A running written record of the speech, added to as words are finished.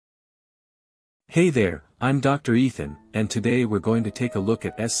Hey there, I'm Dr. Ethan, and today we're going to take a look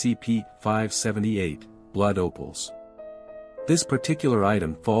at SCP-578, Blood Opals. This particular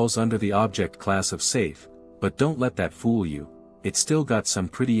item falls under the object class of safe, but don't let that fool you, it's still got some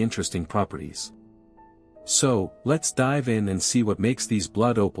pretty interesting properties. So, let's dive in and see what makes these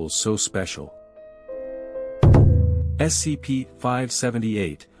blood opals so special.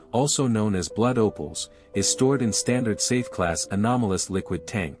 SCP-578, also known as blood opals, is stored in standard safe class anomalous liquid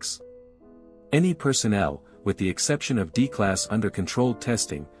tanks. Any personnel, with the exception of D-Class under controlled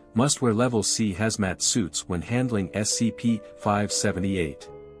testing, must wear Level C hazmat suits when handling SCP-578.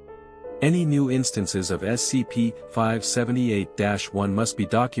 Any new instances of SCP-578-1 must be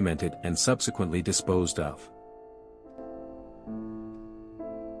documented and subsequently disposed of.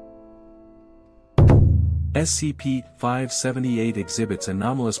 SCP-578 exhibits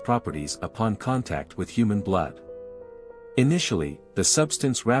anomalous properties upon contact with human blood. Initially, the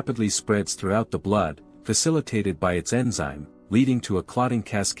substance rapidly spreads throughout the blood, facilitated by its enzyme, leading to a clotting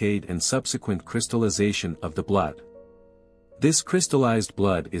cascade and subsequent crystallization of the blood. This crystallized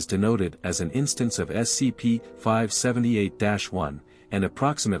blood is denoted as an instance of SCP-578-1, and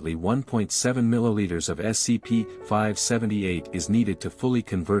approximately 1.7 milliliters of SCP-578 is needed to fully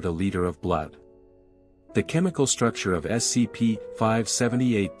convert a liter of blood. The chemical structure of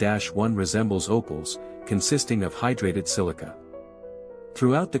SCP-578-1 resembles opals, consisting of hydrated silica.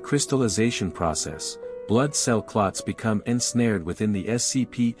 Throughout the crystallization process, blood cell clots become ensnared within the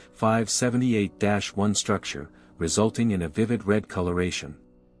SCP-578-1 structure, resulting in a vivid red coloration.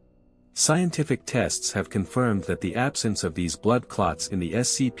 Scientific tests have confirmed that the absence of these blood clots in the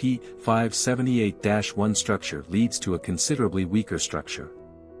SCP-578-1 structure leads to a considerably weaker structure.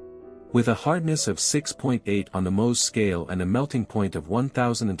 With a hardness of 6.8 on the Mohs scale and a melting point of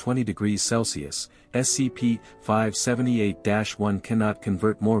 1020 degrees Celsius, SCP-578-1 cannot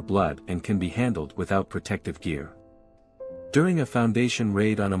convert more blood and can be handled without protective gear. During a Foundation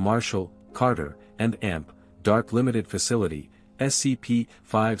raid on a Marshall, Carter, and AMP, Dark Limited facility,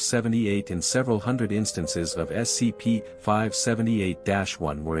 SCP-578 and several hundred instances of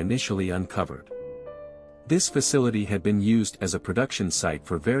SCP-578-1 were initially uncovered. This facility had been used as a production site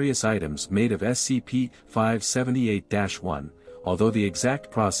for various items made of SCP-578-1, although the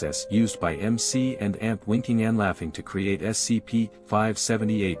exact process used by MC and AMP winking and laughing to create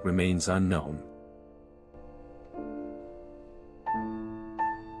SCP-578 remains unknown.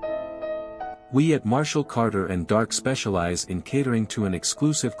 We at Marshall Carter and Dark specialize in catering to an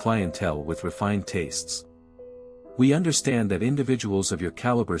exclusive clientele with refined tastes. We understand that individuals of your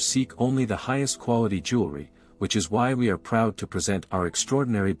caliber seek only the highest quality jewelry, which is why we are proud to present our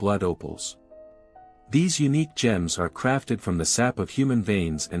extraordinary blood opals. These unique gems are crafted from the sap of human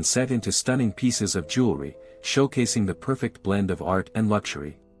veins and set into stunning pieces of jewelry, showcasing the perfect blend of art and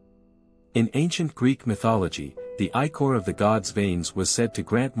luxury. In ancient Greek mythology, the ichor of the god's veins was said to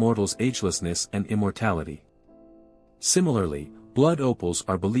grant mortals agelessness and immortality. Similarly, blood opals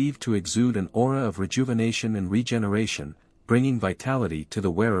are believed to exude an aura of rejuvenation and regeneration, bringing vitality to the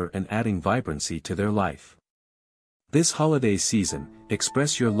wearer and adding vibrancy to their life. This holiday season,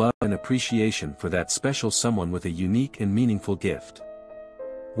 express your love and appreciation for that special someone with a unique and meaningful gift.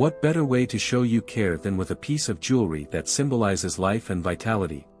 What better way to show you care than with a piece of jewelry that symbolizes life and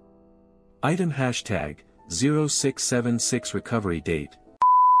vitality? Item hashtag 0676 recovery date /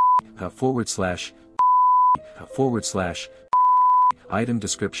 Item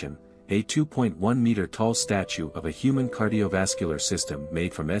description: a 2.1 meter tall statue of a human cardiovascular system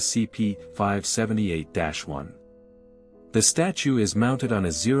made from SCP-578-1. The statue is mounted on a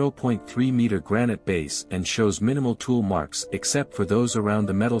 0.3 meter granite base and shows minimal tool marks except for those around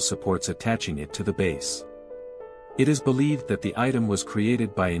the metal supports attaching it to the base. It is believed that the item was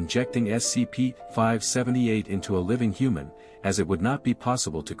created by injecting SCP-578 into a living human, as it would not be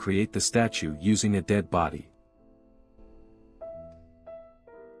possible to create the statue using a dead body.